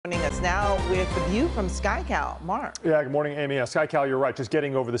now with the view from KCAL. Mark. Yeah, good morning, Amy. KCAL, you're right. Just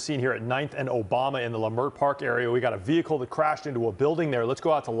getting over the scene here at 9th and Obama in the Leimert Park area. We got a vehicle that crashed into a building there. Let's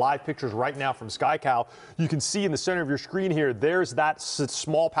go out to live pictures right now from KCAL. You can see in the center of your screen here, there's that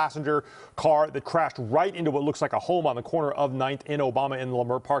small passenger car that crashed right into what looks like a home on the corner of 9th and Obama in the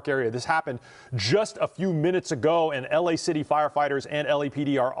Leimert Park area. This happened just a few minutes ago, and LA City firefighters and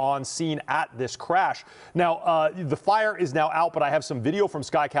LAPD are on scene at this crash. Now, the fire is now out, but I have some video from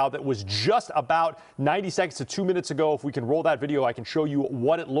KCAL that was just about 90 seconds to 2 minutes ago. If we can roll that video, I can show you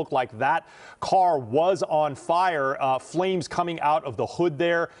what it looked like. That car was on fire, flames coming out of the hood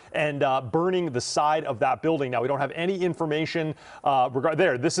there and burning the side of that building. Now, we don't have any information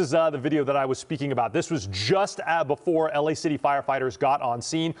there. This is the video that I was speaking about. This was just before LA City firefighters got on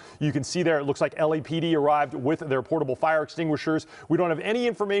scene. You can see there, it looks like LAPD arrived with their portable fire extinguishers. We don't have any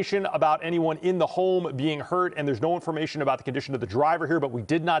information about anyone in the home being hurt, and there's no information about the condition of the driver here, but we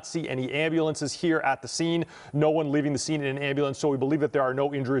did not see any ambulances here at the scene. No one leaving the scene in an ambulance, so we believe that there are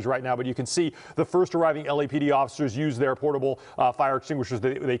no injuries right now. But you can see the first arriving LAPD officers use their portable fire extinguishers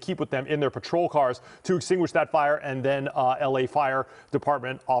they keep with them in their patrol cars to extinguish that fire, and then LA Fire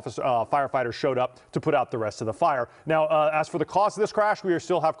Department firefighters showed up to put out the rest of the fire. Now, as for the cause of this crash, we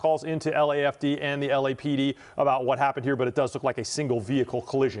still have calls into LAFD and the LAPD about what happened here, but it does look like a single vehicle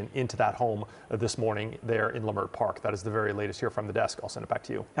collision into that home this morning there in Leimert Park. That is the very latest here from the desk. I'll send it back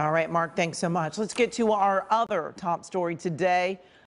to you. All right, Mark, thanks so much. Let's get to our other top story today.